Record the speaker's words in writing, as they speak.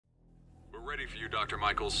ready for you, Dr.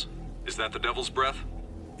 Michaels. Is that the Devil's Breath?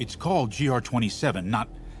 It's called GR27, not...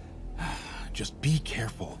 Just be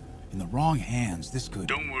careful. In the wrong hands, this could...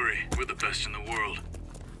 Don't worry, we're the best in the world.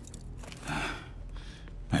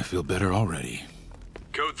 I feel better already.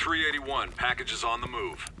 Code 381, package is on the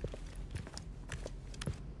move.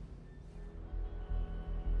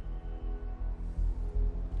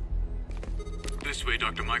 This way,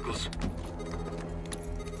 Dr. Michaels.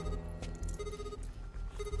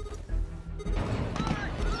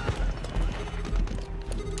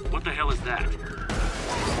 What the hell is that?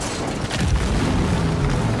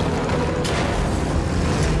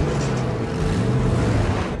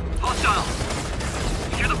 Hostile!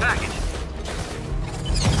 Secure the package.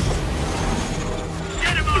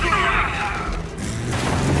 Get him out of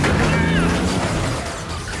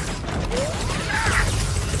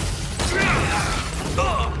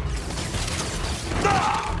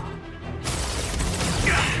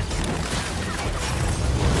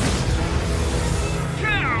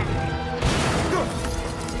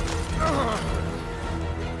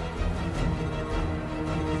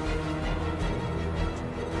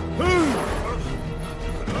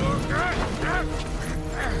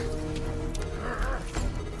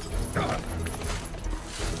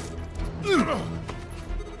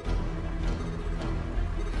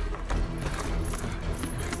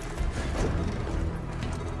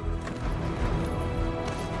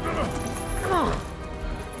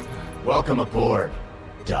Welcome aboard,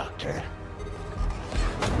 Doctor.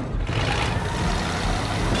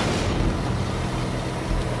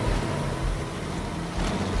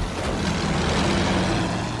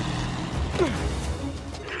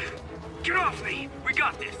 Get off me! We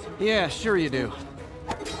got this! Yeah, sure you do.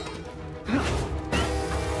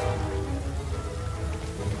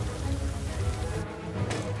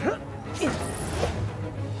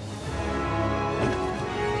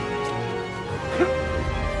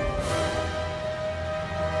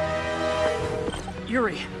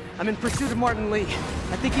 Yuri, I'm in pursuit of Martin Lee.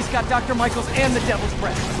 I think he's got Dr. Michaels and the Devil's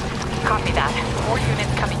Breath. Copy that. More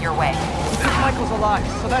units coming your way. He thinks Michael's alive,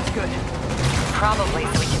 so that's good. Probably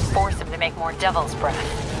so we can force him to make more Devil's Breath.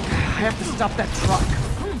 I have to stop that truck.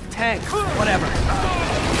 Tank, whatever.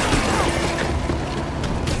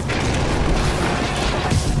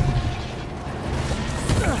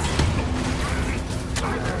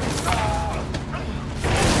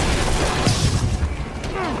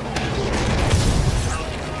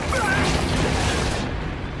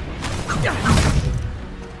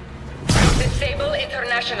 Disable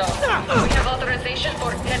International. We have authorization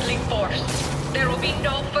for deadly force. There will be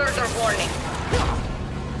no further warning.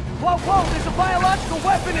 Whoa, whoa, there's a biological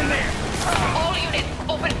weapon in there! All units,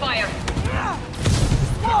 open fire.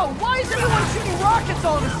 Whoa, why is everyone shooting rockets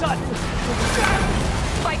all of a sudden?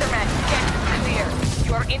 Spider-Man, get clear.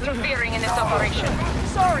 You are interfering in this operation.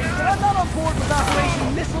 Sorry, but I'm not on board with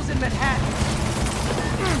Operation Missiles in Manhattan.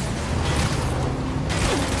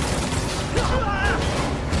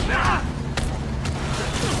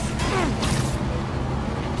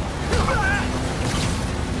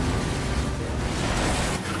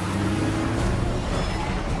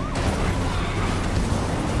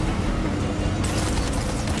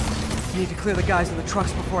 I need to clear the guys in the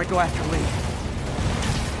trucks before I go after Lee.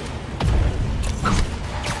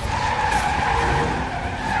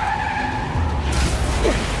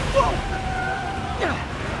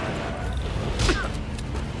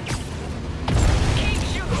 Keep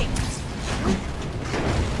shooting.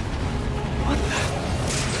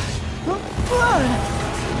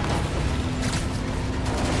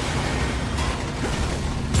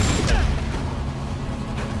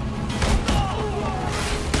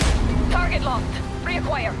 Target locked.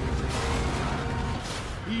 Reacquire.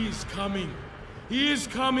 He is coming. He is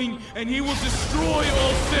coming, and he will destroy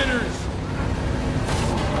all sinners.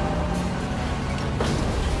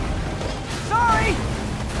 Sorry!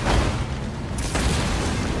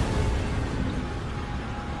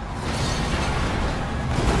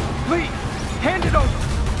 Lee, hand it over!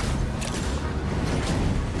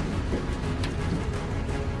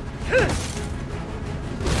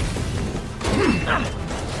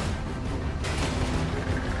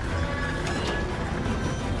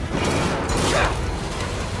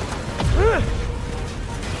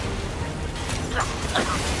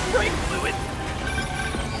 Brain fluid!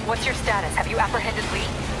 What's your status? Have you apprehended Lee?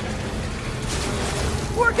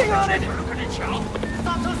 Working on it!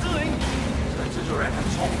 大车司令，这蜘蛛人很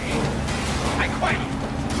聪明，太快了，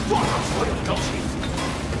撞上所有的东西。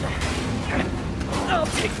 I'll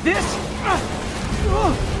take this!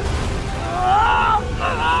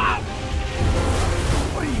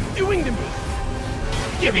 What are you doing to me?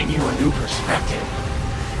 Giving you a new perspective.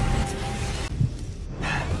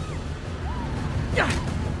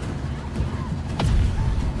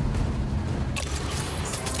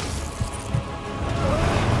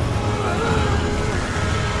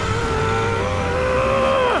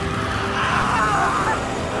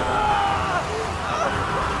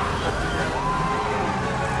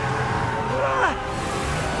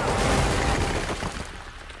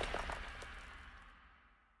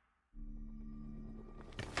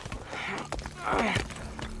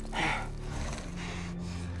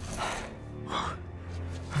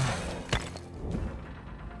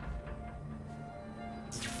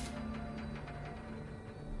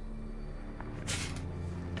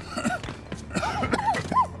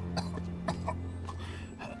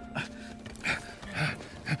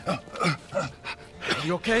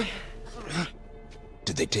 You okay?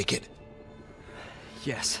 Did they take it?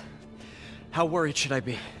 Yes. How worried should I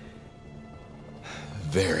be?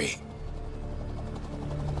 Very.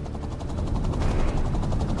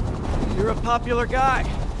 You're a popular guy.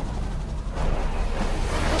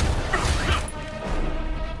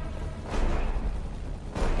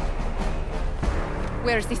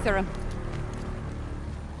 Where's the serum?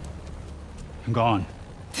 I'm gone.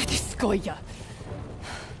 Skoya.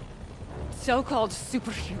 So-called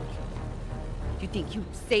superhero. You think you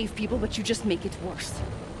save people, but you just make it worse.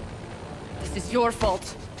 This is your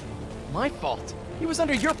fault. My fault? He was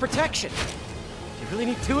under your protection. You really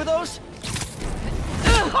need two of those?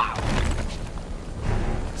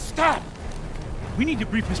 Stop! We need to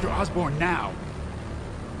brief Mr. Osborn now.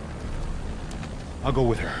 I'll go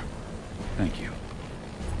with her. Thank you.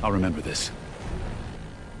 I'll remember this.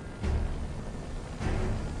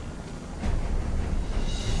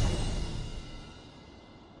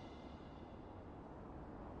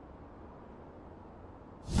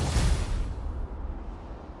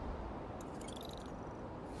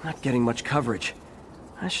 Not getting much coverage.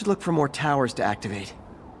 I should look for more towers to activate.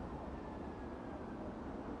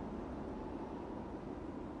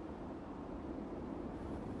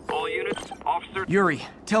 All units, officer. Yuri,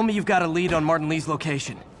 tell me you've got a lead on Martin Lee's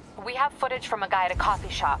location. We have footage from a guy at a coffee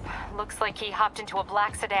shop. Looks like he hopped into a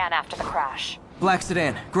black sedan after the crash. Black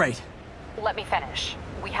sedan, great. Let me finish.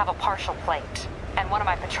 We have a partial plate. And one of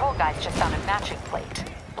my patrol guys just found a matching plate.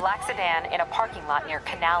 Black sedan in a parking lot near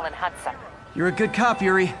Canal and Hudson. You're a good cop,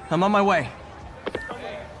 Yuri. I'm on my way.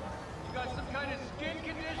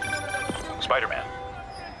 Spider-Man.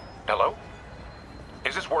 Hello?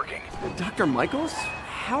 Is this working? Dr. Michaels?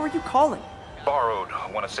 How are you calling? Borrowed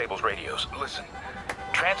one of Sable's radios. Listen,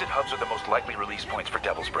 transit hubs are the most likely release points for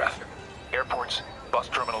Devil's Breath. Airports, bus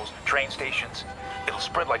terminals, train stations. It'll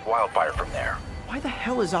spread like wildfire from there. Why the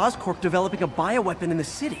hell is Oscorp developing a bioweapon in the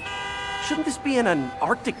city? Shouldn't this be in an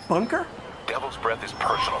Arctic bunker? Devil's Breath is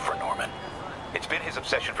personal for Norman. It's been his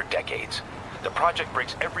obsession for decades. The project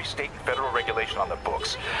breaks every state and federal regulation on the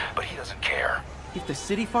books, but he doesn't care. If the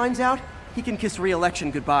city finds out, he can kiss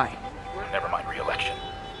re-election goodbye. Never mind re-election.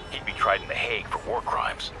 He'd be tried in The Hague for war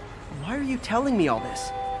crimes. Why are you telling me all this?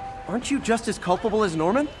 Aren't you just as culpable as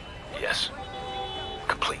Norman? Yes.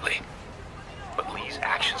 Completely. But Lee's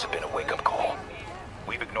actions have been a wake-up call.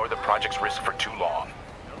 We've ignored the project's risk for too long.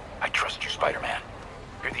 I trust you, Spider-Man.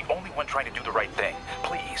 You're the only one trying to do the right thing.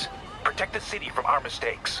 Please, protect the city from our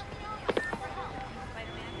mistakes.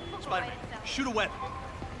 Spider-Man, shoot a weapon.